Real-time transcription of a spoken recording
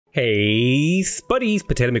Hey Spuddies,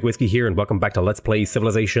 PotatoMcWhiskey here, and welcome back to Let's Play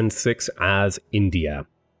Civilization 6 as India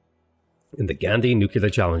in the Gandhi Nuclear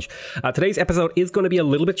Challenge. Today's episode is going to be a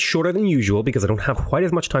little bit shorter than usual because I don't have quite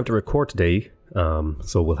as much time to record today,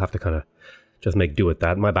 so we'll have to kind of just make do with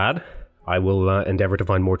that. My bad. I will endeavor to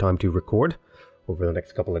find more time to record over the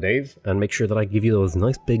next couple of days and make sure that I give you those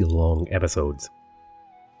nice big long episodes.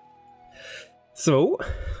 So,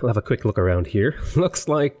 we'll have a quick look around here. Looks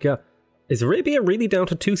like... is Arabia really down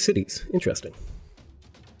to 2 cities? Interesting.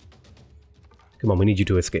 Come on, we need you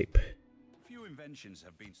to escape. Few inventions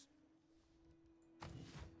have been...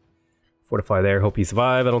 Fortify there, hope you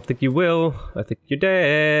survive. I don't think you will. I think you're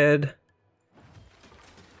dead.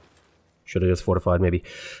 Should have just fortified, maybe.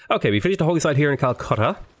 Okay, we finished the holy site here in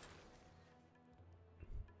Calcutta.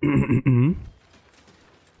 Thinking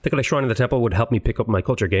a shrine in the temple would help me pick up my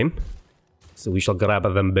culture game. So we shall grab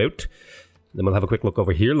them both. Then we'll have a quick look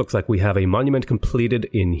over here. Looks like we have a monument completed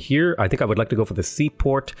in here. I think I would like to go for the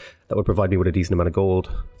seaport. That would provide me with a decent amount of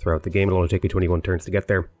gold throughout the game. It'll only take me 21 turns to get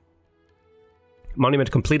there.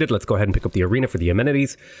 Monument completed. Let's go ahead and pick up the arena for the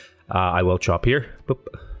amenities. I will chop here. Boop.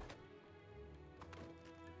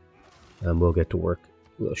 And we'll get to work.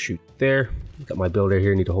 We'll shoot there. Got my builder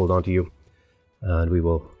here. Need to hold on to you. And we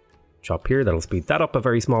will chop here. That'll speed that up a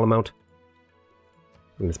very small amount.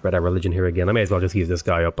 I'm going to spread our religion here again. I may as well just use this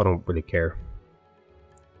guy up. I don't really care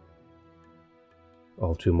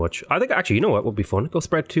all too much. I think, actually, you know what would be fun? Go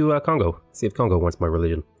spread to Congo. See if Congo wants my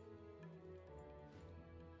religion.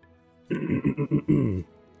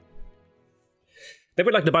 They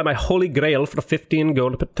would like to buy my holy grail for 15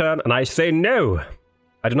 gold per turn, and I say no.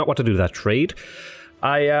 I do not want to do that trade.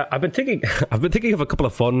 I've been thinking of a couple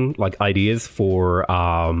of fun ideas for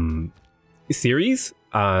series.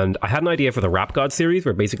 And I had an idea for the Rap God series,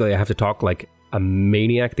 where basically I have to talk like a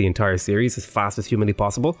maniac the entire series as fast as humanly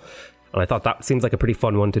possible. And I thought that seems like a pretty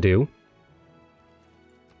fun one to do.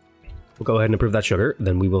 We'll go ahead and improve that sugar.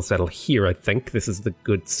 Then we will settle here, I think. This is the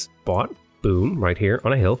good spot. Boom, right here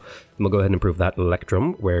on a hill. And we'll go ahead and improve that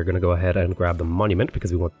electrum. We're going to go ahead and grab the monument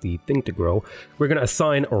because we want the thing to grow. We're going to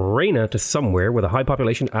assign Reina to somewhere with a high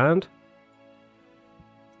population and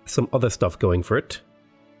some other stuff going for it.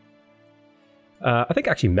 I think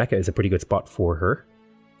actually Mecca is a pretty good spot for her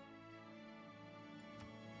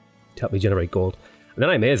to help me generate gold. And then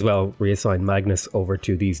I may as well reassign Magnus over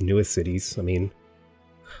to these newest cities. I mean,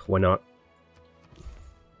 why not?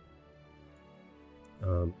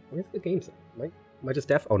 Where's the game sound? Am I just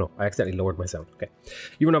deaf? Oh no, I accidentally lowered my sound. Okay.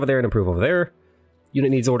 You run over there and improve over there. Unit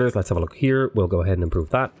needs orders. Let's have a look here. We'll go ahead and improve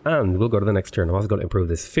that. And we'll go to the next turn. I'm also going to improve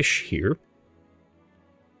this fish here.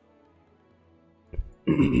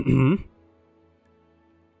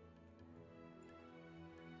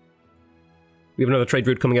 We have another trade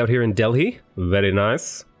route coming out here in Delhi. Very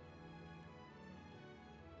nice.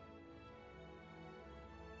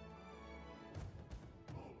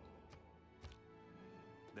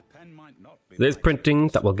 The pen might not be. There's printing.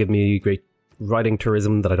 That will give me great writing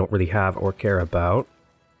tourism that I don't really have or care about.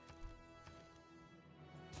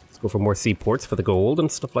 Let's go for more seaports for the gold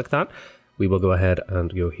and stuff like that. We will go ahead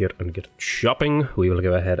and go here and get shopping. We will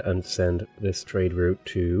go ahead and send this trade route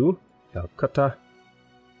to Calcutta.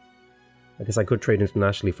 I guess I could trade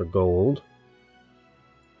internationally for gold.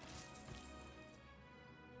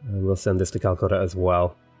 And we'll send this to Calcutta as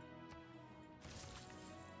well.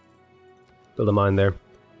 Build a mine there.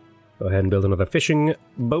 Go ahead and build another fishing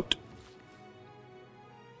boat.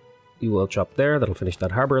 You will chop there. That'll finish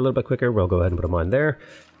that harbor a little bit quicker. We'll go ahead and put a mine there.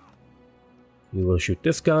 You will shoot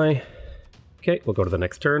this guy. Okay, we'll go to the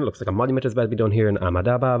next turn. Looks like a monument is about to be done here in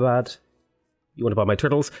Ahmedabad. You want to buy my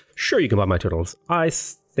turtles? Sure, you can buy my turtles. I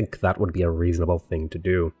think that would be a reasonable thing to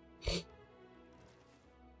do.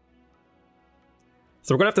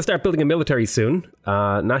 So we're going to have to start building a military soon.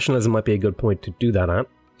 Nationalism might be a good point to do that at.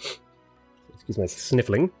 Excuse my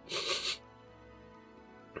sniffling.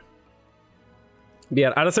 But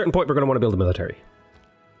yeah, at a certain point we're going to want to build a military.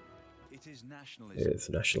 It is nationalism. It is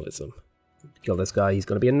nationalism. Kill this guy, he's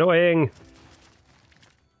going to be annoying.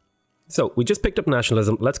 So, we just picked up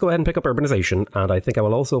nationalism. Let's go ahead and pick up urbanization, and I think I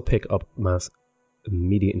will also pick up mass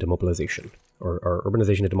media into mobilization, or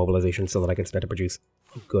urbanization into mobilization, so that I can start to produce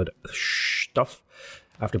good stuff.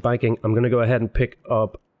 After banking, I'm going to go ahead and pick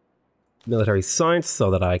up military science,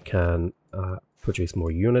 so that I can produce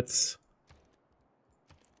more units.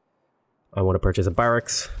 I want to purchase a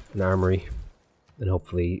barracks, an armory, and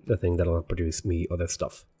hopefully the thing that'll produce me other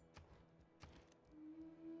stuff.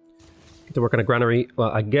 To work on a granary. Well,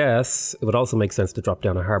 I guess it would also make sense to drop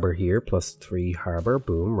down a harbor here. +3 harbor.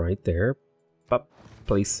 Boom, right there. Up,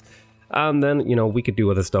 place. And then, you know, we could do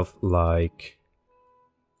other stuff like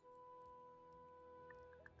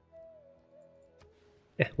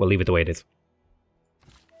Yeah, we'll leave it the way it is.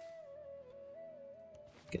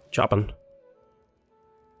 Get chopping.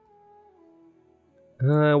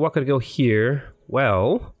 What could go here?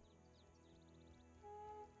 Well,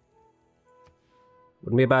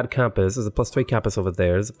 wouldn't be a bad campus. There's a +3 campus over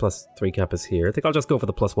there. There's a +3 campus here. I think I'll just go for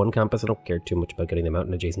the +1 campus. I don't care too much about getting the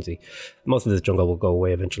mountain adjacency. Most of this jungle will go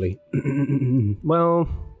away eventually. Well,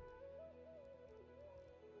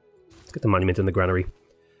 let's get the monument in the granary.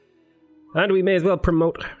 And we may as well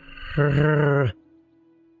promote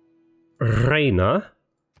Reina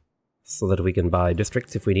so that we can buy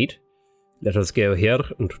districts if we need. Let us go here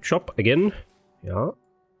and shop again. Yeah.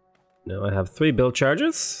 Now I have 3 build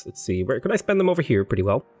charges. Let's see, where could I spend them over here pretty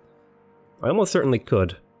well? I almost certainly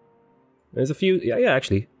could. There's a few, yeah,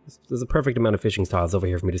 actually. There's a perfect amount of fishing tiles over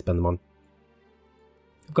here for me to spend them on.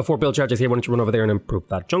 I've got 4 build charges here. Why don't you run over there and improve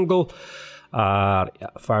that jungle? Yeah,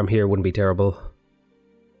 farm here wouldn't be terrible.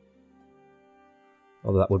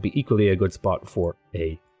 Although that would be equally a good spot for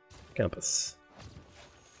a campus.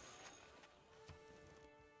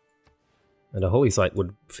 And a holy site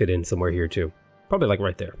would fit in somewhere here too. Probably like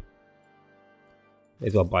right there. May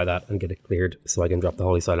as well buy that and get it cleared so I can drop the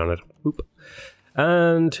holy site on it. Oop.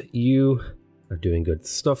 And you are doing good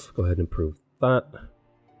stuff. Go ahead and improve that.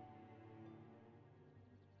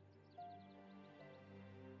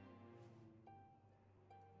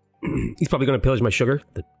 He's probably going to pillage my sugar.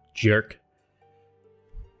 The jerk.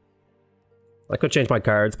 I could change my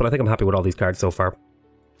cards, but I think I'm happy with all these cards so far.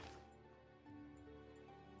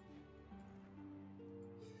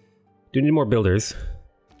 Do need more builders.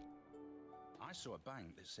 I saw a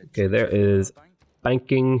bank that said Okay, there is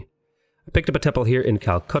banking. I picked up a temple here in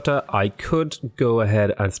Calcutta. I could go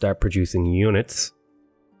ahead and start producing units.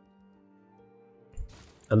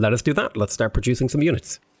 And let us do that. Let's start producing some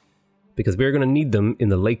units. Because we're going to need them in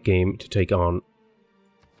the late game to take on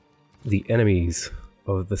the enemies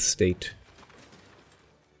of the state.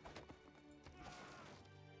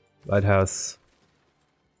 Lighthouse.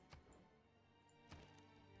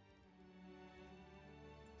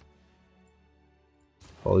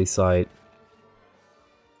 Holy site.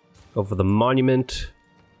 Go for the monument.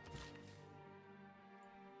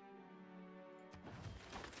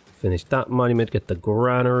 Finish that monument, get the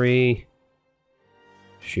granary.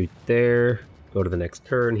 Shoot there. Go to the next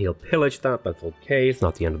turn. He'll pillage that. That's okay. It's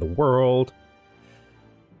not the end of the world.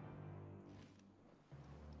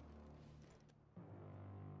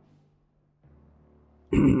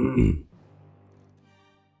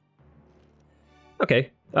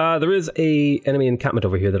 Okay. There is a enemy encampment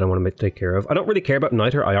over here that I want to take care of. I don't really care about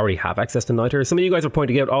niter. I already have access to niter. Some of you guys are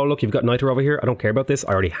pointing out, oh look, you've got niter over here. I don't care about this.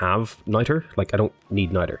 I already have niter. Like, I don't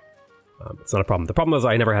need niter. It's not a problem. The problem is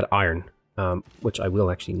I never had iron, which I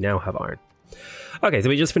will actually now have iron. Okay, so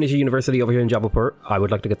we just finished a university over here in Jabalpur. I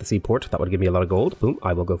would like to get the seaport. That would give me a lot of gold. Boom,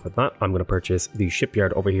 I will go for that. I'm going to purchase the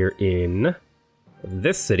shipyard over here in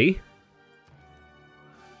this city.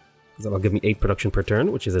 That will give me 8 production per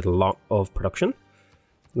turn, which is a lot of production.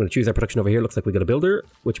 I'm going to choose our production over here. Looks like we got a builder,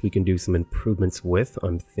 which we can do some improvements with.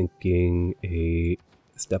 I'm thinking a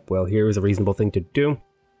stepwell here is a reasonable thing to do.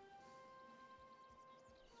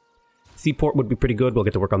 Seaport would be pretty good. We'll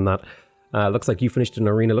get to work on that. Looks like you finished an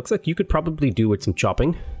arena. Looks like you could probably do with some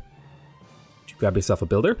chopping. You grab yourself a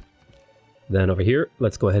builder. Then over here,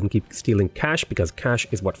 let's go ahead and keep stealing cash, because cash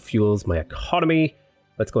is what fuels my economy.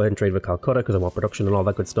 Let's go ahead and trade with Calcutta because I want production and all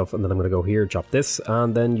that good stuff. And then I'm going to go here, chop this,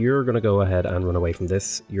 and then you're going to go ahead and run away from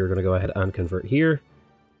this. You're going to go ahead and convert here.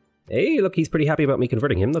 Hey, look, he's pretty happy about me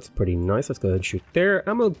converting him. That's pretty nice. Let's go ahead and shoot there,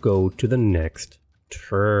 and we'll go to the next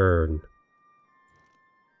turn.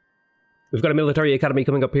 We've got a military academy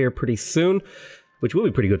coming up here pretty soon, which will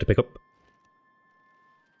be pretty good to pick up.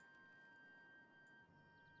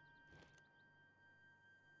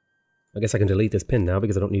 I guess I can delete this pin now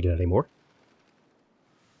because I don't need it anymore.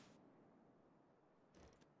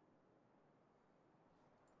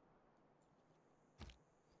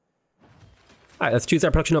 Alright, let's choose our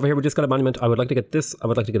production over here. We just got a monument. I would like to get this. I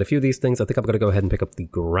would like to get a few of these things. I think I'm going to go ahead and pick up the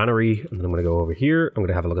granary. And then I'm going to go over here. I'm going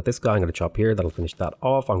to have a look at this guy. I'm going to chop here. That'll finish that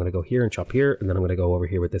off. I'm going to go here and chop here. And then I'm going to go over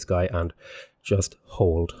here with this guy and just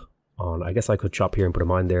hold on. I guess I could chop here and put a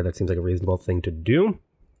mine there. That seems like a reasonable thing to do.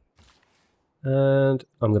 And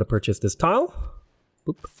I'm going to purchase this tile.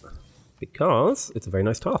 Oop, because it's a very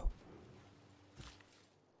nice tile.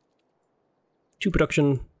 2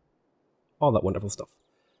 production. All that wonderful stuff.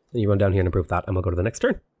 Then you run down here and improve that, and we'll go to the next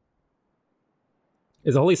turn.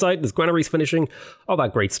 Is a holy site, there's granaries finishing, all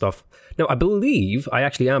that great stuff. Now, I believe I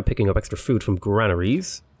actually am picking up extra food from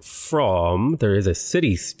granaries from, there is a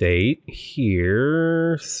city-state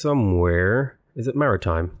here somewhere. Is it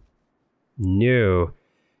maritime? No.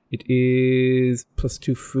 It is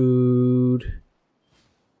 +2 food.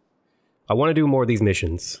 I want to do more of these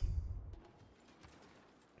missions.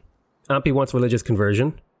 Ampy wants religious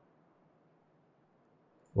conversion.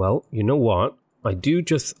 Well, you know what? I do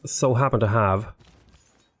just so happen to have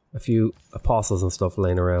a few apostles and stuff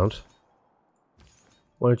laying around.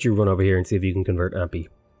 Why don't you run over here and see if you can convert Ampy?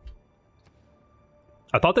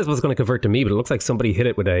 I thought this was going to convert to me, but it looks like somebody hit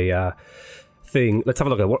it with a thing. Let's have a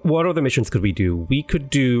look at what other missions could we do? We could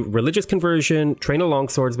do religious conversion, train a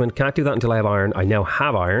longswordsman. Can't do that until I have iron. I now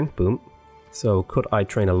have iron. Boom. So could I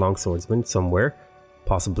train a longswordsman somewhere?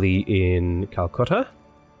 Possibly in Calcutta?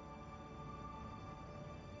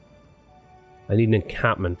 I need an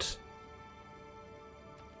encampment.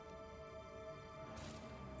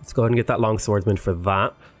 Let's go ahead and get that longswordsman for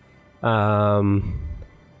that.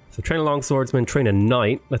 So train a longswordsman, train a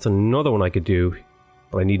knight. That's another one I could do,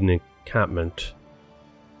 but I need an encampment.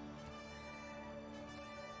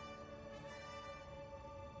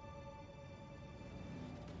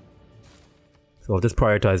 So I'll just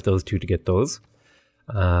prioritize those two to get those.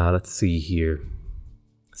 Let's see here.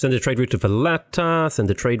 Send a trade route to Valletta, send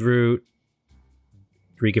a trade route.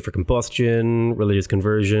 Eureka for combustion, religious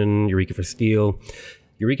conversion, Eureka for steel.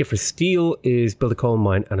 Eureka for steel is build a coal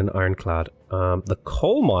mine and an ironclad. The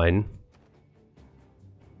coal mine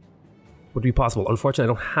would be possible. Unfortunately,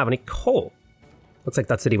 I don't have any coal. Looks like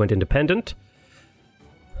that city went independent.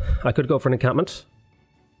 I could go for an encampment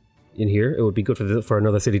in here. It would be good for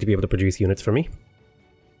another city to be able to produce units for me.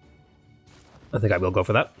 I think I will go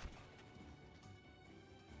for that.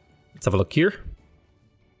 Let's have a look here.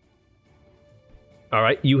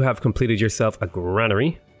 Alright, you have completed yourself a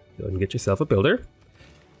granary. Go ahead and get yourself a builder.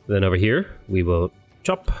 Then over here, we will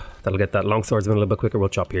chop. That'll get that longswordsman a little bit quicker. We'll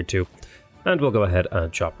chop here too. And we'll go ahead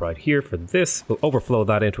and chop right here for this. We'll overflow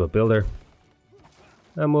that into a builder.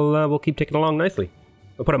 And we'll keep ticking along nicely.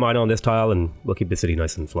 We'll put a mine on this tile and we'll keep the city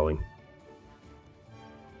nice and flowing.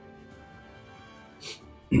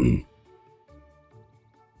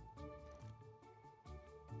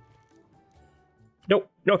 Nope,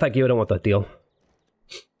 no thank you, I don't want that deal.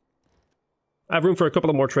 I have room for a couple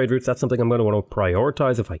of more trade routes. That's something I'm going to want to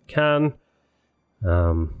prioritize if I can.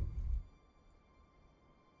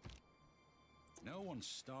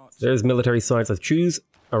 There's military science. Let's choose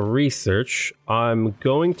a research. I'm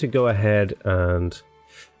going to go ahead and...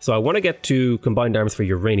 So I want to get to combined arms for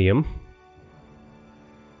uranium.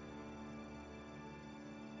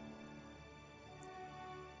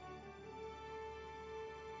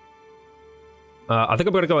 I think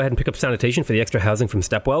I'm going to go ahead and pick up sanitation for the extra housing from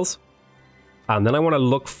stepwells. And then I want to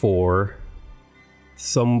look for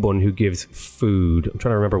someone who gives food. I'm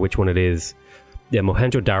trying to remember which one it is. Yeah,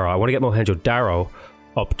 Mohenjo-Daro. I want to get Mohenjo-Daro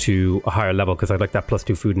up to a higher level because I'd like that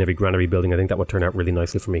 +2 food in every granary building. I think that would turn out really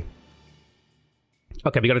nicely for me.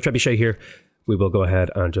 Okay, we got a trebuchet here. We will go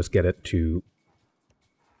ahead and just get it to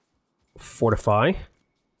fortify.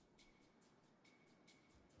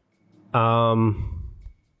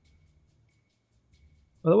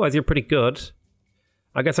 Otherwise, you're pretty good.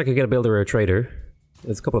 I guess I could get a builder or a trader.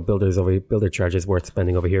 There's a couple of builders over here, builder charges worth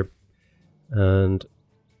spending over here. And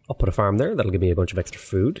I'll put a farm there. That'll give me a bunch of extra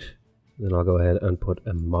food. Then I'll go ahead and put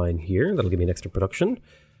a mine here. That'll give me an extra production.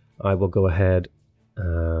 I will go ahead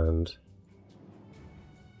and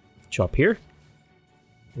chop here.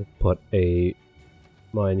 We'll put a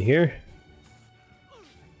mine here.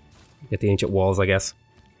 Get the ancient walls, I guess.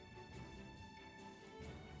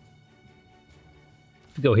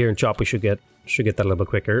 If we go here and chop, we should get that a little bit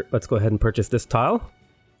quicker. Let's go ahead and purchase this tile.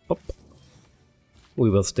 Up. We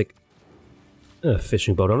will stick a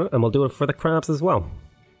fishing boat on it, and we'll do it for the crabs as well.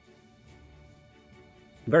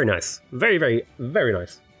 Very nice. Very, very, very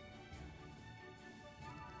nice.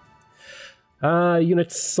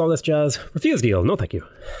 Units, all this jazz. Refuse deal. No, thank you.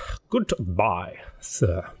 Goodbye,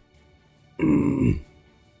 sir.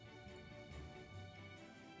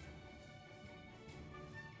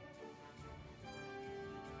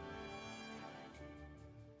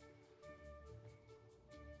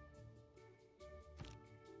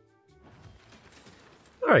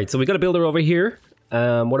 Alright, so we got a builder over here. What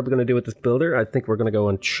are we going to do with this builder? I think we're going to go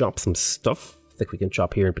and chop some stuff. I think we can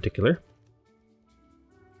chop here in particular.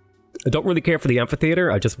 I don't really care for the amphitheater.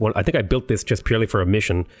 I think I built this just purely for a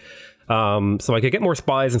mission. So I could get more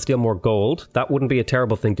spies and steal more gold. That wouldn't be a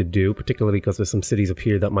terrible thing to do, particularly because there's some cities up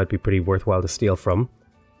here that might be pretty worthwhile to steal from.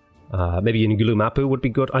 Maybe in Gulumapu would be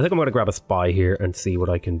good. I think I'm going to grab a spy here and see what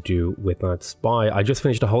I can do with that spy. I just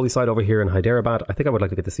finished a holy site over here in Hyderabad. I think I would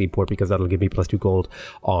like to get the seaport because that'll give me +2 gold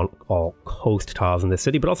on all coast tiles in this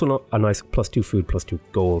city, but also a nice +2 food, +2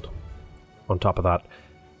 gold on top of that.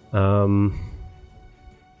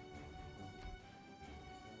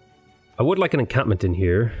 I would like an encampment in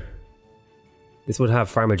here. This would have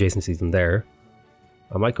farm adjacencies in there.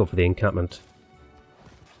 I might go for the encampment.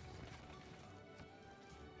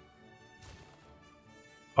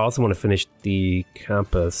 I also want to finish the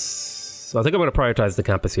campus. So I think I'm going to prioritize the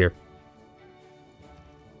campus here.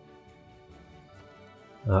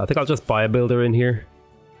 I think I'll just buy a builder in here.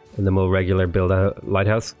 And then we'll regular build a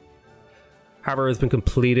lighthouse. Harbor has been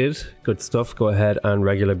completed. Good stuff. Go ahead and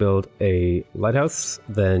regular build a lighthouse.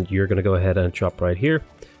 Then you're going to go ahead and chop right here.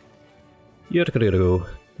 You're going to go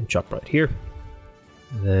and chop right here.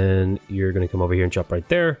 Then you're going to come over here and chop right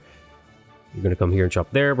there. You're going to come here and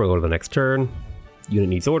chop there. We'll go to the next turn. Unit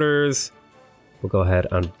needs orders. We'll go ahead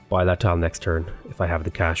and buy that tile next turn if I have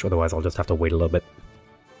the cash. Otherwise, I'll just have to wait a little bit.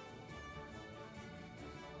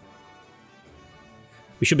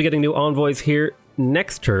 We should be getting new envoys here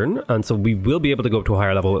next turn, and so we will be able to go up to a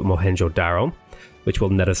higher level with Mohenjo-Daro, which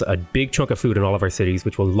will net us a big chunk of food in all of our cities,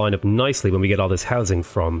 which will line up nicely when we get all this housing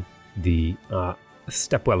from the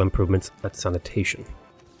stepwell improvements at sanitation.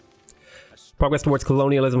 Progress towards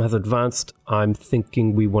colonialism has advanced. I'm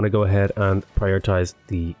thinking we want to go ahead and prioritize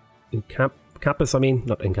the campus,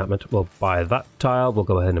 not encampment. We'll buy that tile, we'll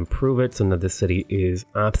go ahead and improve it so that this city is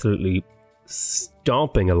absolutely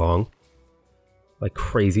stomping along like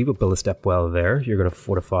crazy. We'll build a step well there. You're going to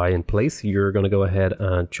fortify in place. You're going to go ahead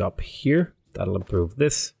and chop here. That'll improve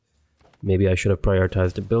this. Maybe I should have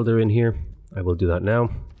prioritized a builder in here. I will do that now.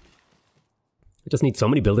 I just need so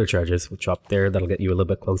many builder charges. We'll chop there. That'll get you a little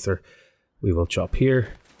bit closer. We will chop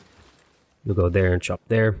here. We'll go there and chop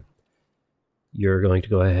there. You're going to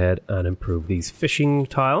go ahead and improve these fishing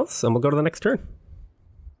tiles, and we'll go to the next turn.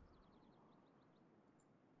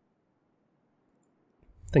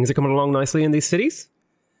 Things are coming along nicely in these cities.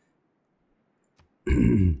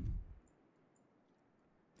 It's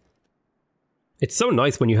so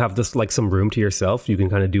nice when you have just like some room to yourself. You can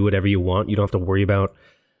kind of do whatever you want. You don't have to worry about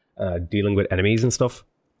dealing with enemies and stuff.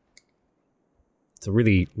 It's a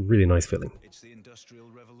really, really nice feeling. It's the Industrial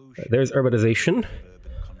Revolution. There's urbanization.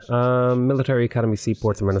 Military academy,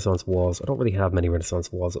 seaports, and Renaissance walls. I don't really have many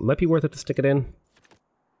Renaissance walls. It might be worth it to stick it in.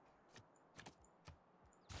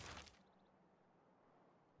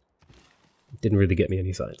 Didn't really get me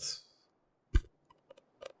any science.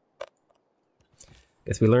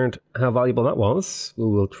 Guess we learned how valuable that was. We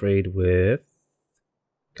will trade with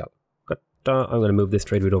Calcutta. I'm going to move this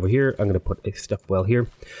trade route over here. I'm going to put a step well here.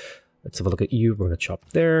 Let's have a look at you. We're going to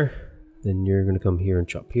chop there. Then you're going to come here and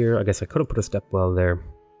chop here. I guess I could have put a step well there.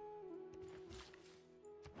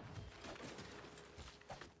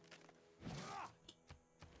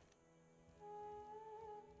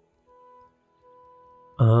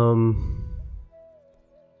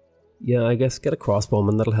 Yeah, I guess get a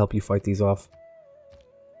crossbowman. That'll help you fight these off.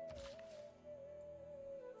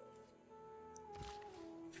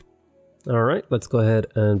 Alright, let's go ahead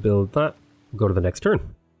and build that. Go to the next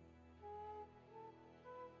turn.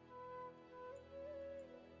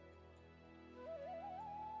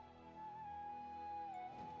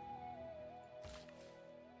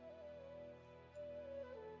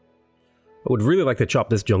 I would really like to chop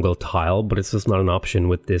this jungle tile, but it's just not an option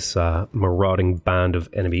with this marauding band of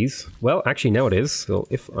enemies. Well, actually now it is. So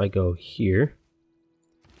if I go here,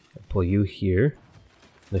 I pull you here,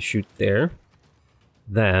 and I shoot there,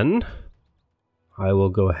 then I will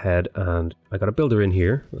go ahead and I got a builder in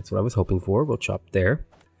here. That's what I was hoping for. We'll chop there.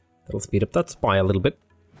 That'll speed up that spy a little bit.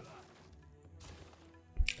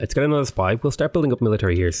 Let's get another spy. We'll start building up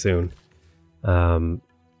military here soon.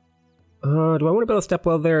 Do I want to build a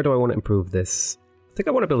stepwell there, or do I want to improve this? I think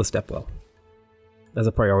I want to build a stepwell as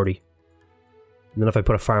a priority. And then if I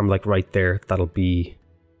put a farm like right there, that'll be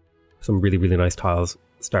some really, really nice tiles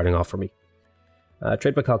starting off for me.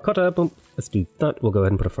 Trade by Calcutta, boom, let's do that. We'll go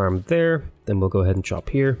ahead and put a farm there. Then we'll go ahead and chop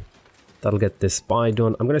here. That'll get this spy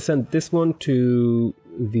done. I'm going to send this one to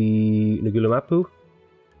the Ngulamapu.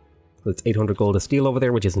 It's 800 gold of steel over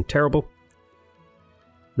there, which isn't terrible.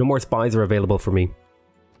 No more spies are available for me.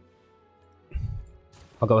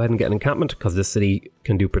 I'll go ahead and get an encampment because this city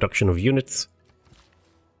can do production of units.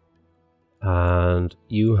 And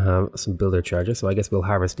you have some builder charges, so I guess we'll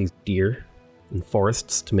harvest these deer and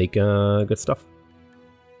forests to make good stuff.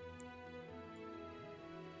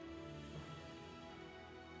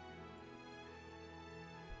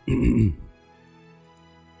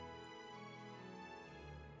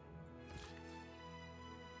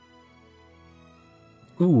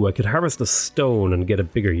 Ooh, I could harvest the stone and get a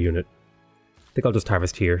bigger unit. I think I'll just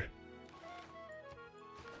harvest here.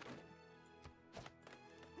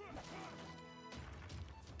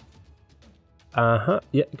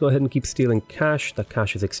 Yeah, go ahead and keep stealing cash. That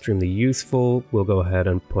cash is extremely useful. We'll go ahead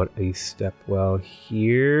and put a step well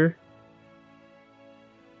here.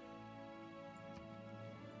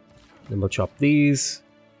 Then we'll chop these.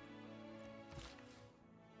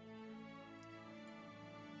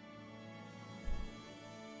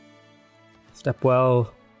 Step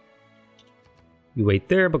well. You wait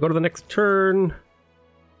there, but go to the next turn.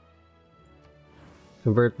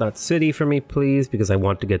 Convert that city for me, please, because I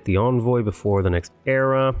want to get the envoy before the next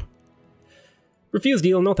era. Refuse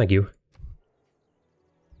deal, no thank you.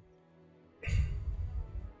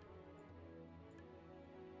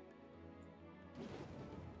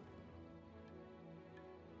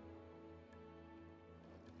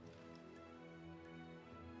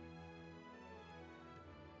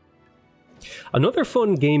 Another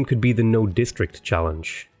fun game could be the No District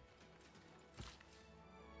Challenge,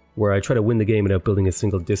 where I try to win the game without building a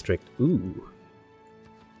single district. Ooh,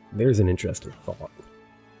 there's an interesting thought.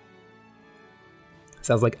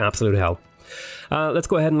 Sounds like absolute hell. Let's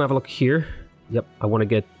go ahead and have a look here. Yep, I want to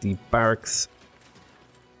get the barracks,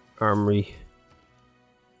 armory,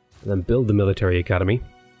 and then build the military academy.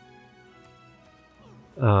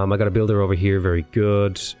 I got a builder over here, very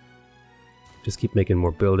good. Just keep making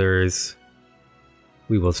more builders.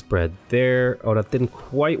 We will spread there. Oh, that didn't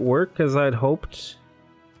quite work as I'd hoped.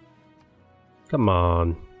 Come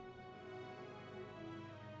on.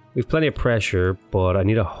 We've plenty of pressure, but I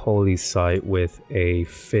need a holy site with a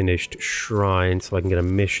finished shrine so I can get a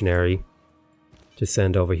missionary to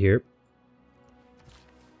send over here.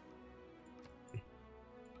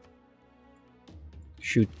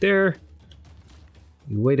 Shoot there.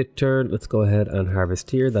 You wait a turn. Let's go ahead and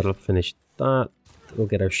harvest here. That'll finish that. We'll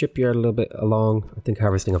get our shipyard a little bit along. I think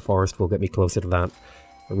harvesting a forest will get me closer to that.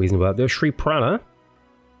 A reasonable. There's Sri Prana.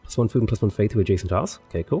 +1 food and +1 faith to adjacent tasks.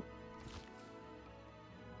 Okay, cool.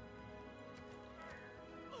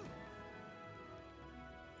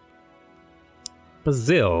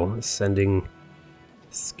 Brazil is sending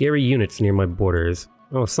scary units near my borders.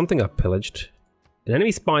 Oh, something got pillaged. An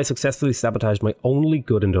enemy spy successfully sabotaged my only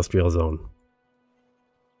good industrial zone.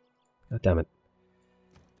 God damn it.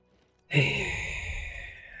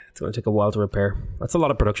 It's going to take a while to repair. That's a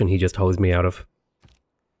lot of production he just hosed me out of.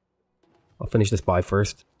 I'll finish this buy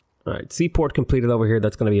first. Alright, seaport completed over here.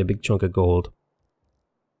 That's going to be a big chunk of gold.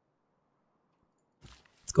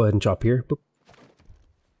 Let's go ahead and chop here. Boop.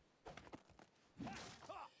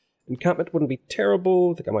 Encampment wouldn't be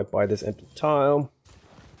terrible. I think I might buy this empty tile.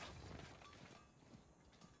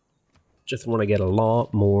 Just want to get a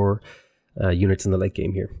lot more units in the late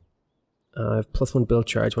game here. I have +1 build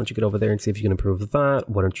charge. Why don't you get over there and see if you can improve that?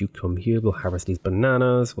 Why don't you come here? We'll harvest these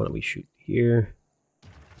bananas. Why don't we shoot here?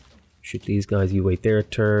 Shoot these guys. You wait there a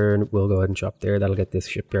turn. We'll go ahead and chop there. That'll get this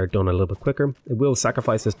shipyard done a little bit quicker. It will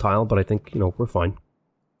sacrifice this tile, but I think, you know, we're fine.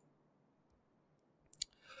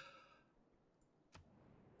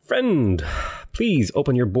 Friend, please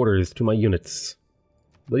open your borders to my units.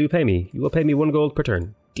 Will you pay me? You will pay me 1 gold per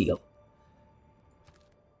turn. Deal.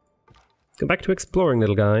 Come back to exploring,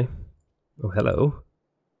 little guy. Oh, hello.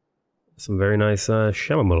 Some very nice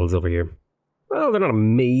shamamulls over here. Well, they're not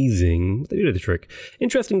amazing. They do the trick.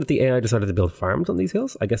 Interesting that the AI decided to build farms on these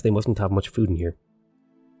hills. I guess they mustn't have much food in here.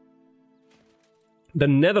 The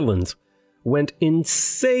Netherlands went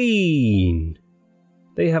insane.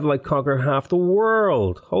 They have like conquered half the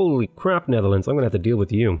world. Holy crap, Netherlands. I'm going to have to deal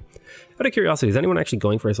with you. Out of curiosity, is anyone actually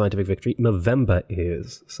going for a scientific victory? Movember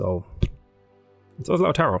is. So is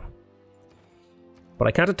Lautaro. But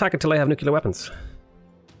I can't attack until I have nuclear weapons.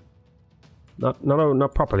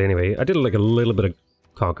 Not properly anyway. I did like a little bit of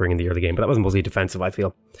conquering in the early game, but that was mostly defensive, I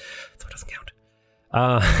feel. So it doesn't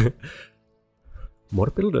count. More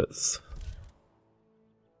builders.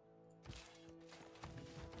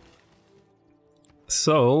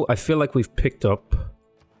 So, I feel like we've picked up...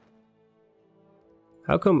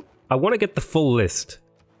 How come... I want to get the full list.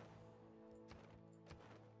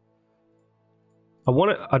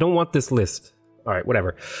 I don't want this list. Alright,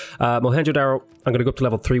 whatever. Mohenjo-Daro, I'm going to go up to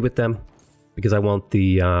level 3 with them. Because I want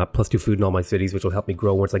the +2 food in all my cities, which will help me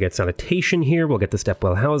grow once I get sanitation here. We'll get the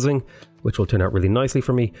stepwell housing, which will turn out really nicely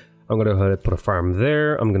for me. I'm going to go ahead and put a farm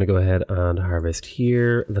there. I'm going to go ahead and harvest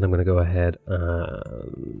here. Then I'm going to go ahead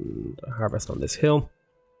and harvest on this hill.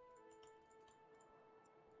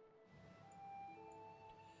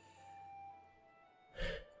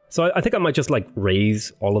 So I think I might just like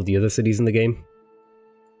raise all of the other cities in the game.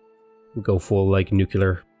 Go full like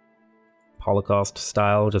nuclear Holocaust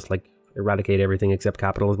style, just like eradicate everything except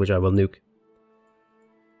capitals, which I will nuke.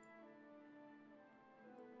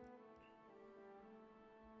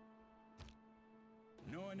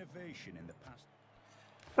 No innovation in the past.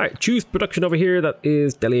 Alright, choose production over here. That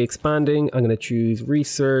is Delhi expanding. I'm going to choose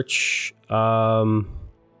research. So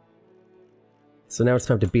now it's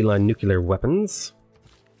time to beeline nuclear weapons.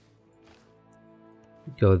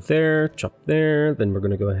 Go there, chop there. Then we're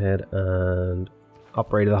going to go ahead and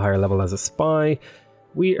operate at a higher level as a spy.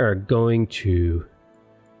 We are going to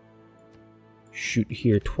shoot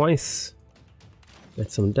here twice.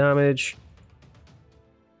 Get some damage.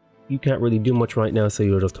 You can't really do much right now, so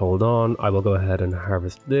you'll just hold on. I will go ahead and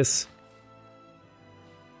harvest this.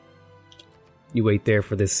 You wait there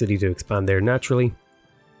for this city to expand there naturally.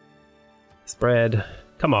 Spread.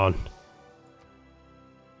 Come on.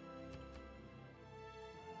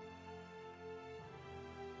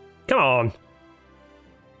 Come on.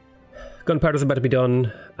 Gunpowder's about to be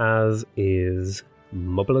done, as is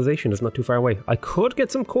mobilization. Is not too far away. I could get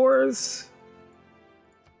some cores.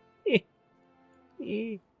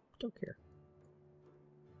 Don't care.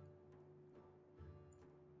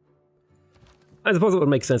 I suppose it would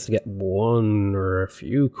make sense to get one or a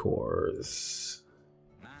few cores.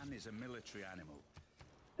 Man is a military animal.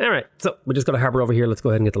 Alright, so we just got a harbour over here. Let's go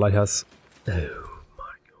ahead and get the lighthouse. Oh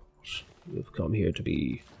my gosh. You've come here to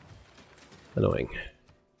be annoying.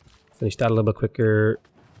 Finish that a little bit quicker.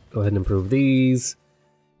 Go ahead and improve these.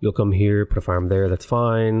 You'll come here, put a farm there, that's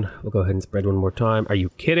fine. We'll go ahead and spread one more time. Are you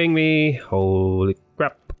kidding me? Holy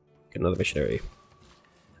crap. Get another missionary.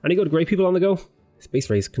 Any good great people on the go? Space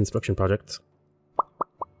race construction projects.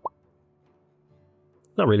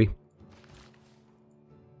 Not really.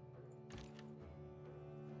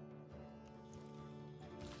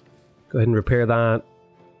 Go ahead and repair that.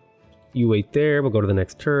 You wait there, we'll go to the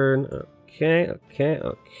next turn. Okay.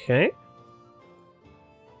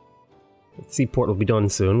 The seaport will be done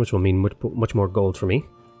soon, which will mean much more gold for me.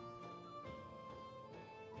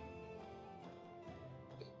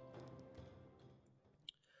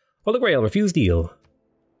 Holy Grail, refuse deal.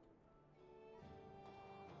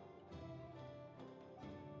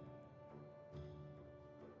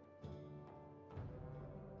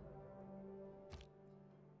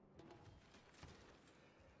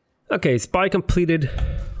 Okay, spy completed.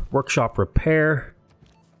 Workshop repair.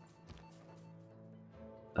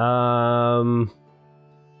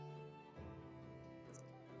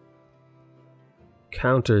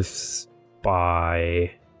 Counter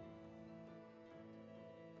spy.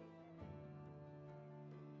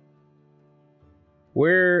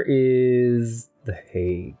 Where is The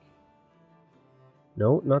Hague?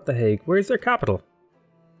 No, not The Hague. Where's their capital?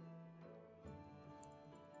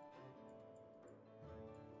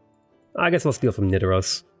 I guess we'll steal from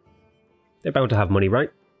Nidaros. They're bound to have money, right?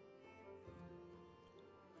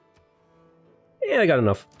 Yeah, I got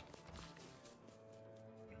enough.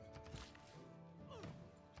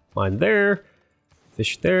 Mine there.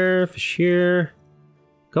 Fish there. Fish here.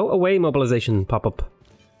 Go away, mobilization pop-up.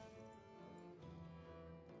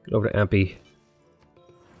 Get over to Ampy.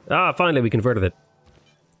 Ah, finally we converted it.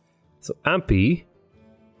 So Ampy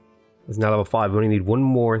is now level 5. We only need one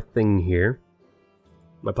more thing here.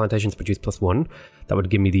 My plantations produce +1. That would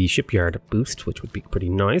give me the shipyard boost, which would be pretty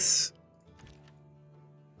nice.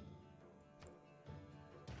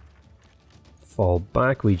 Fall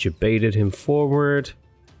back. We debated him forward.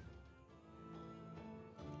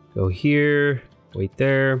 Go here. Wait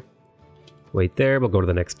there. Wait there. We'll go to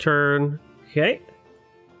the next turn. Okay.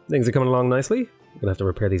 Things are coming along nicely. I'm gonna have to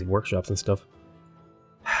repair these workshops and stuff.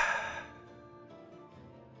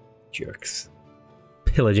 Jerks.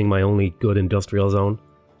 Pillaging my only good industrial zone.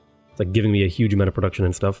 It's like giving me a huge amount of production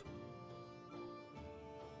and stuff.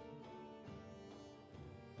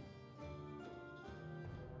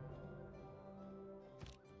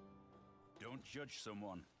 Don't judge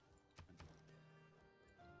someone.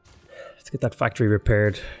 Let's get that factory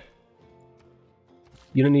repaired.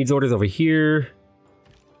 Unit needs orders over here.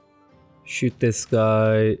 Shoot this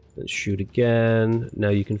guy, and shoot again. Now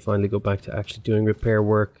you can finally go back to actually doing repair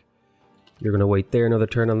work. You're gonna wait there another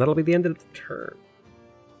turn, and that'll be the end of the turn.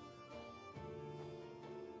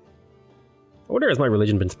 I wonder, has my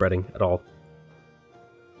religion been spreading at all?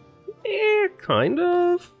 Eh, kind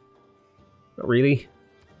of. Not really.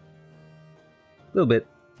 A little bit.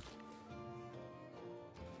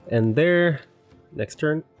 And there. Next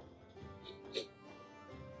turn.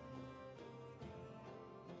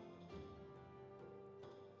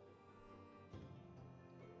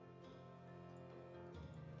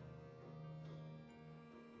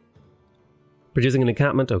 Producing an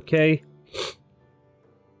encampment, okay.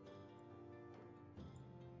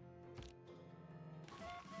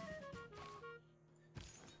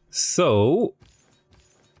 So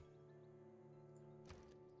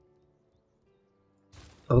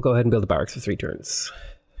I'll go ahead and build a barracks for 3 turns.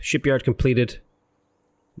 Shipyard completed.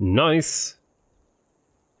 Nice.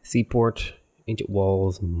 Seaport, ancient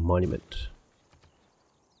walls, monument.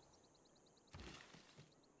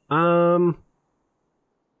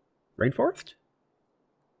 Rainforest?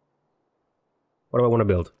 What do I want to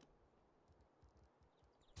build?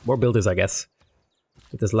 More builders, I guess.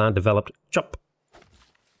 Get this land developed. Chop.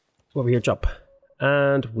 Over here, chop.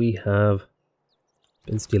 And we have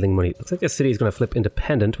been stealing money. Looks like this city is going to flip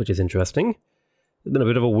independent, which is interesting. It's been a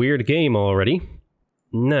bit of a weird game already.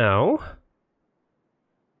 Now,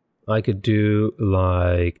 I could do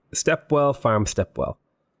like stepwell, farm stepwell.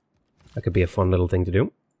 That could be a fun little thing to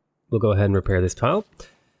do. We'll go ahead and repair this tile.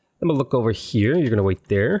 Then we'll look over here. You're going to wait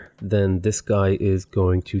there. Then this guy is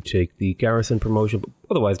going to take the garrison promotion, but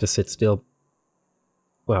otherwise just sit still.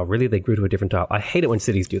 Wow, really? They grew to a different tile. I hate it when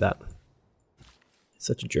cities do that.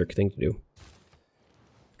 Such a jerk thing to do.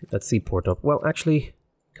 Get that seaport up. Well, actually,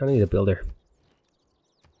 kind of need a builder.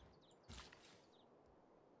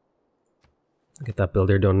 Get that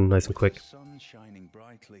builder done nice and quick.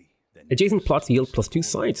 Adjacent plots yield +2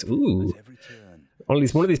 sites. Ooh. At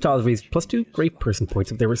least one of these tiles reads +2 great person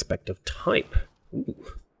points of their respective type. Ooh,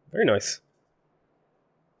 very nice.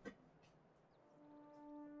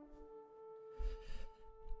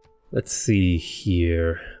 Let's see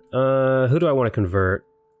here. Who do I want to convert?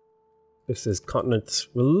 This is continent's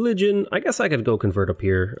religion. I guess I could go convert up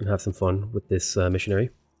here and have some fun with this missionary.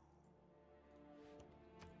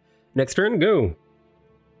 Next turn, go.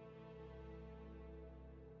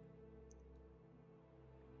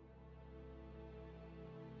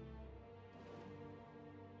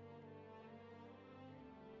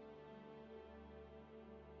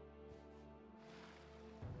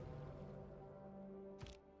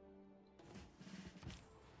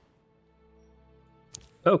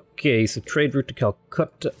 Okay, so trade route to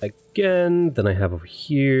Calcutta again. Then I have over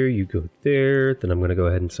here, you go there. Then I'm going to go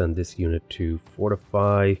ahead and send this unit to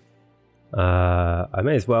fortify. I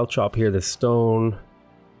may as well chop here the stone.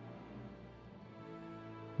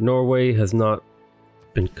 Norway has not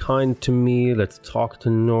been kind to me. Let's talk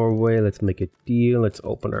to Norway. Let's make a deal. Let's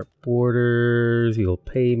open our borders. You'll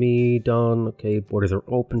pay me. Done. Okay, borders are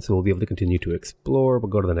open, so we'll be able to continue to explore.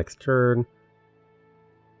 We'll go to the next turn.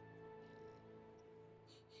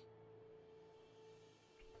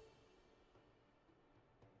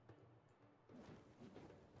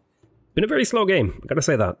 Been a very slow game, I gotta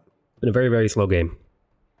say that. Been a very, very slow game.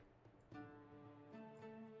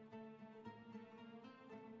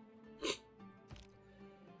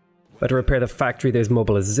 Better repair the factory, there's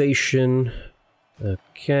mobilization.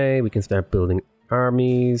 Okay, we can start building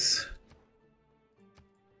armies.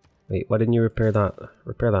 Wait, why didn't you repair that?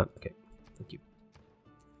 Repair that, okay, thank you.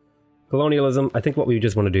 Colonialism, I think what we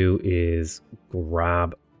just want to do is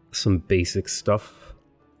grab some basic stuff.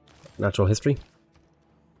 Natural history.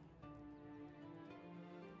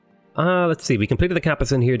 Let's see, we completed the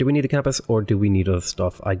campus in here. Do we need the campus or do we need other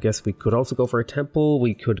stuff? I guess we could also go for a temple.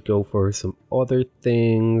 We could go for some other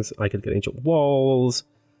things. I could get ancient walls.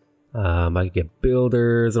 I could get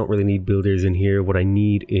builders. I don't really need builders in here. What I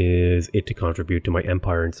need is it to contribute to my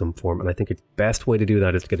empire in some form. And I think its best way to do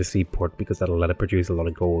that is to get a seaport because that'll let it produce a lot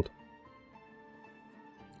of gold.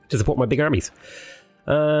 To support my big armies.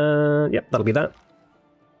 Yep, that'll be that.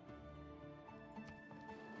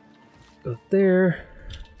 Go there.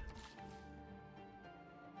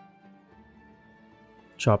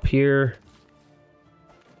 Chop here,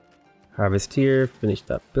 harvest here, finish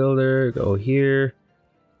that builder, go here,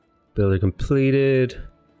 builder completed,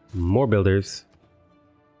 more builders.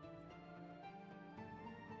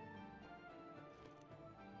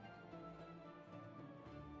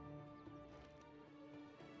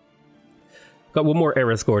 Got one more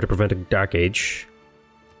era score to prevent a dark age.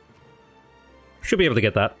 Should be able to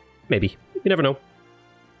get that, maybe, you never know.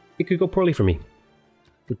 It could go poorly for me.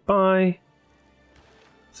 Goodbye.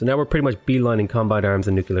 So now we're pretty much beelining combined arms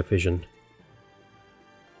and nuclear fission.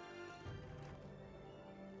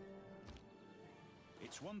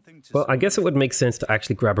 Well, I guess it would make sense to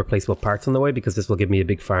actually grab replaceable parts on the way because this will give me a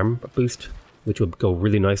big farm boost, which will go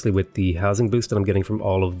really nicely with the housing boost that I'm getting from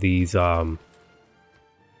all of these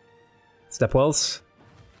stepwells.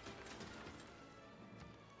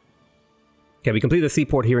 Okay, we completed the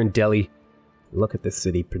seaport here in Delhi. Look at this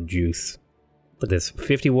city produce. Look at this,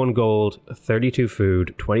 51 gold, 32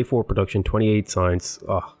 food, 24 production, 28 science.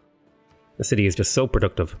 Oh, the city is just so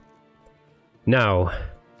productive. Now,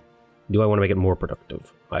 do I want to make it more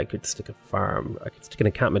productive? I could stick a farm, I could stick an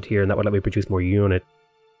encampment here and that would let me produce more units.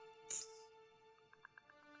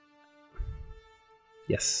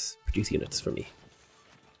 Yes, produce units for me.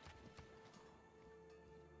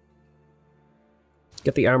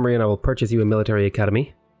 Get the armory and I will purchase you a military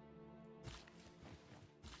academy.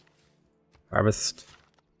 Harvest.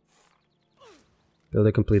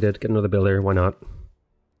 Builder completed. Get another builder. Why not?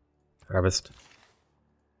 Harvest.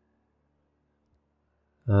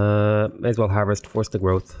 May as well harvest. Force the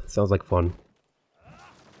growth. Sounds like fun.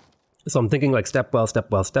 So I'm thinking like step well,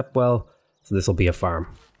 step well, step well. So this will be a farm.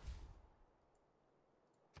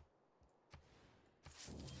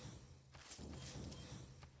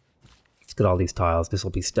 Let's get all these tiles. This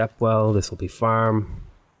will be step well, this will be farm,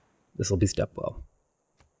 this will be step well.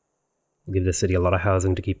 We'll give this city a lot of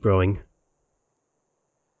housing to keep growing.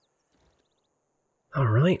 All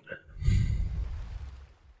right.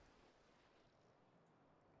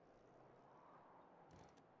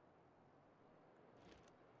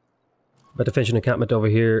 About to finish an encampment over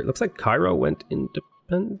here. It looks like Cairo went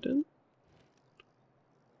independent.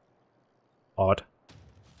 Odd.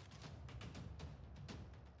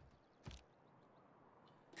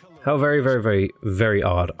 How very, very, very, very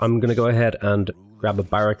odd. I'm going to go ahead and grab a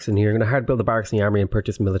barracks in here. I'm going to hard build the barracks in the army and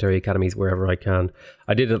purchase military academies wherever I can.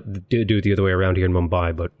 I did do it the other way around here in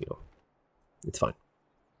Mumbai, but, you know, it's fine.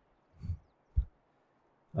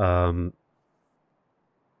 Although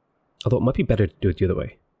it might be better to do it the other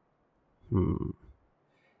way.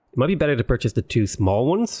 It might be better to purchase the two small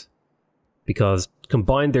ones, because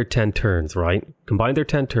combined they're 10 turns, right? Combined they're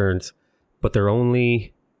 10 turns, but they're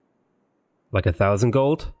only like 1,000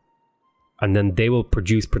 gold. And then they will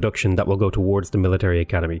produce production that will go towards the military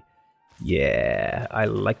academy. Yeah, I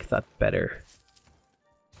like that better.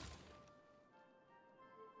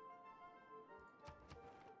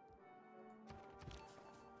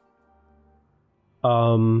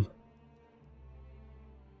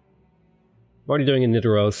 What are you doing in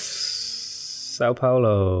Nidaros? Sao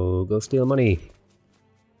Paulo, go steal money.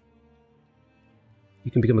 You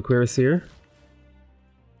can become a cuirassier.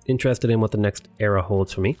 Interested in what the next era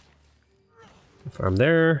holds for me. Farm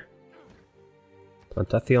there.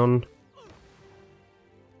 Plantation.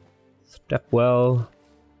 Stepwell.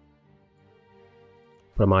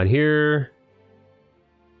 Put a mine here.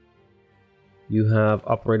 You have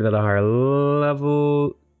operated at a higher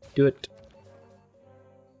level. Do it.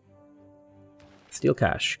 Steal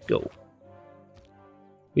cash. Go.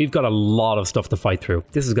 We've got a lot of stuff to fight through.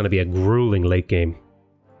 This is going to be a grueling late game.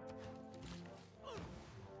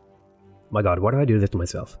 My god, why do I do this to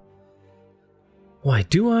myself? Why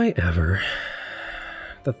do I ever?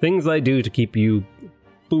 The things I do to keep you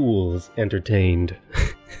fools entertained.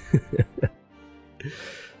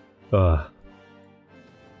 You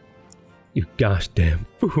gosh damn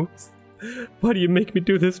fools. Why do you make me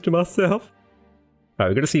do this to myself?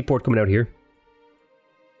 Alright, we got a seaport coming out here.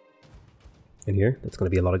 In here, that's going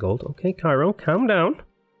to be a lot of gold. Okay, Cairo, calm down.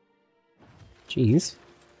 Jeez.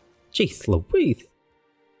 Jeez Louise.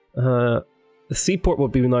 The seaport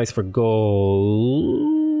would be nice for gold.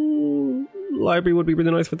 Library would be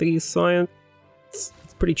really nice for the science. It's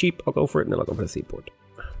pretty cheap. I'll go for it, and then I'll go for the seaport.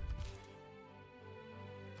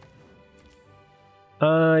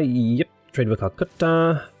 Yep. Trade with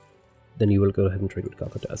Calcutta. Then you will go ahead and trade with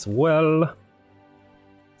Calcutta as well.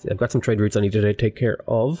 See, I've got some trade routes I need to take care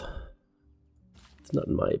of. It's not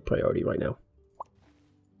my priority right now.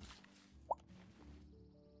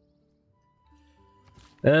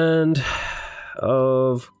 And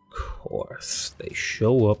of course, they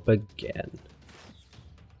show up again.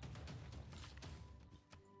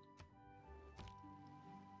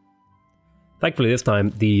 Thankfully this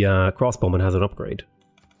time the crossbowman has an upgrade.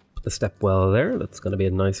 Put the stepwell there, that's going to be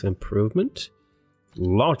a nice improvement.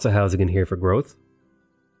 Lots of housing in here for growth.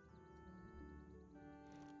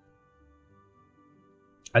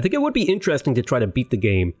 I think it would be interesting to try to beat the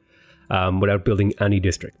game without building any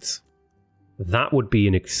districts. That would be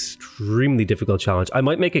an extremely difficult challenge. I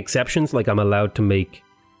might make exceptions, like I'm allowed to make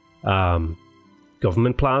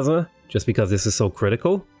Government Plaza, just because this is so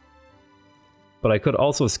critical. But I could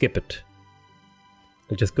also skip it.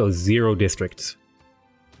 And just go 0 districts.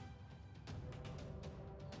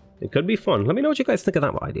 It could be fun. Let me know what you guys think of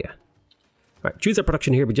that idea. Alright, choose our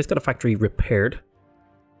production here. We just got a factory repaired.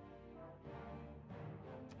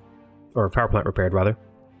 Or a power plant repaired, rather.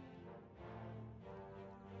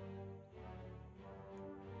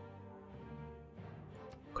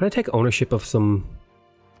 Could I take ownership of some...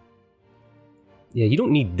 Yeah, you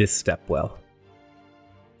don't need this step well.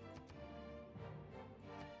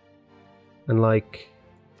 And like...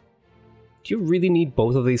 Do you really need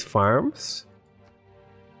both of these farms?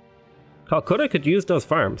 Calcutta could use those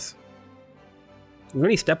farms. Are there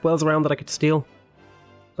any step wells around that I could steal?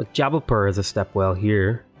 Like Jabalpur is a step well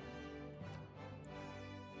here.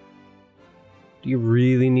 Do you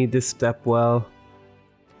really need this step well?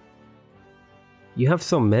 You have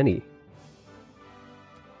so many.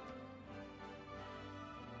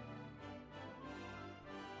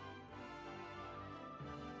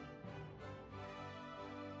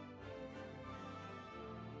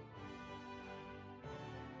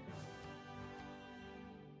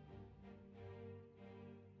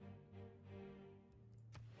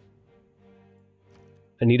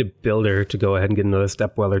 I need a builder to go ahead and get another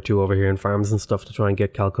step well or two over here in farms and stuff to try and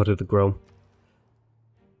get Calcutta to grow.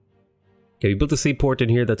 Okay, we built a seaport in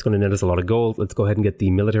here. That's going to net us a lot of gold. Let's go ahead and get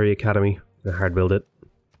the military academy. We're going to hard build it.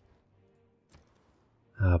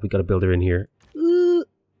 We got a builder in here. God.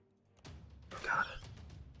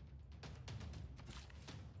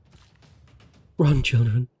 Run,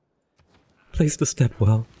 children. Place the step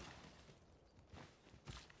well.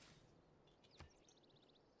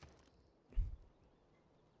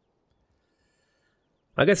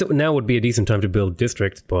 I guess now would be a decent time to build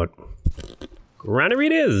districts, but granary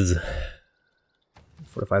it is.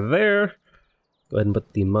 Fortify there. Go ahead and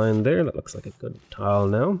put the mine there. That looks like a good tile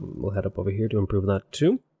now. We'll head up over here to improve that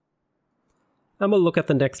too. And we'll look at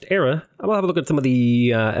the next era. And we'll have a look at some of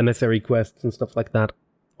the emissary quests and stuff like that.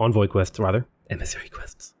 Envoy quests, rather. Emissary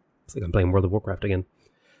quests. It's like I'm playing World of Warcraft again.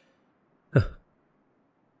 Huh.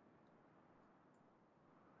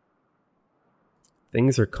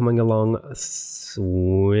 Things are coming along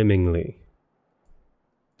swimmingly.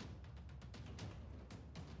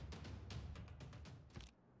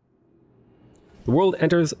 The world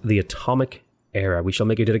enters the atomic era. We shall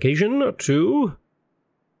make a dedication to...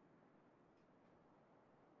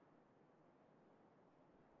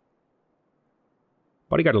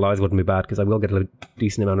 Bodyguard Allies wouldn't be bad, because I will get a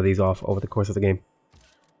decent amount of these off over the course of the game.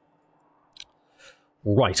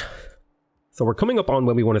 Right. So we're coming up on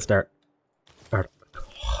when we want to start our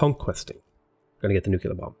conquesting. Gonna get the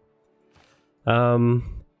nuclear bomb.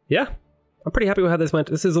 Yeah. I'm pretty happy with how this went.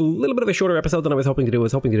 This is a little bit of a shorter episode than I was hoping to do. I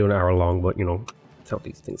was hoping to do an hour long, but you know, that's how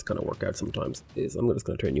these things kind of work out sometimes. I'm just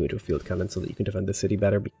going to turn you into a field cannon so that you can defend the city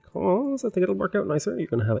better, because I think it'll work out nicer. You're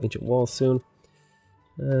going to have ancient walls soon.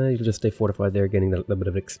 You'll just stay fortified there, getting that little bit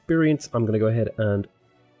of experience. I'm going to go ahead and...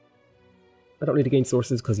 I don't need to gain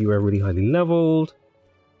sources because you are really highly leveled.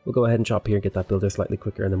 We'll go ahead and chop here and get that builder slightly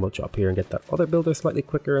quicker, and then we'll chop here and get that other builder slightly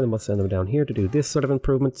quicker, and then we'll send them down here to do this sort of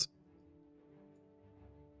improvements.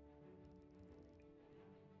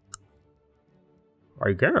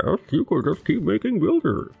 I guess you could just keep making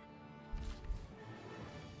builders.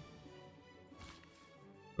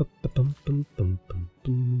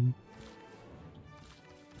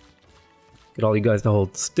 Get all you guys to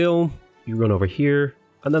hold still. You run over here,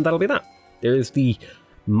 and then that'll be that. There's the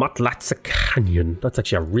Matlatsa Canyon. That's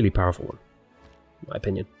actually a really powerful one, in my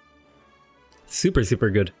opinion. Super, super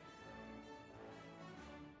good.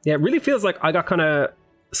 Yeah, it really feels like I got kind of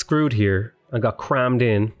screwed here. I got crammed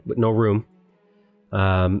in with no room.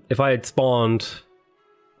 If I had spawned,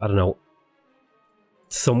 I don't know,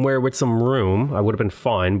 somewhere with some room, I would have been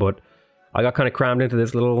fine, but I got kind of crammed into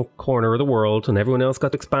this little corner of the world, and everyone else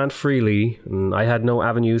got to expand freely, and I had no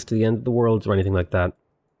avenues to the end of the world or anything like that.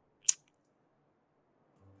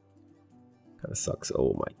 Kind of sucks.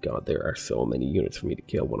 Oh my god, there are so many units for me to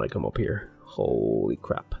kill when I come up here. Holy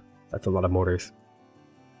crap. That's a lot of mortars.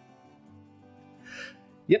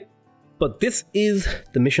 Yep. But this is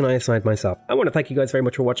the mission I assigned myself. I want to thank you guys very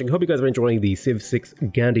much for watching. I hope you guys are enjoying the Civ 6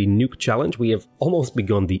 Gandhi nuke challenge. We have almost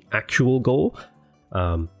begun the actual goal,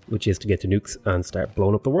 which is to get to nukes and start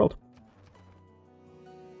blowing up the world.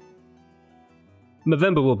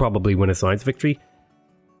 Movember will probably win a science victory.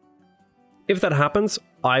 If that happens,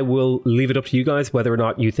 I will leave it up to you guys whether or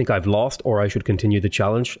not you think I've lost or I should continue the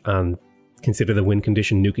challenge and consider the win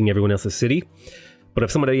condition nuking everyone else's city. But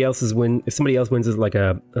if somebody else wins as like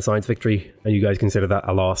a science victory and you guys consider that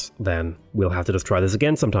a loss, then we'll have to just try this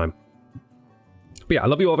again sometime. But yeah, I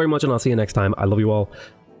love you all very much and I'll see you next time. I love you all.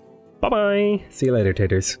 Bye bye. See you later,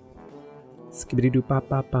 taters. Skibbity doo bop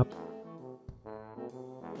bop bop.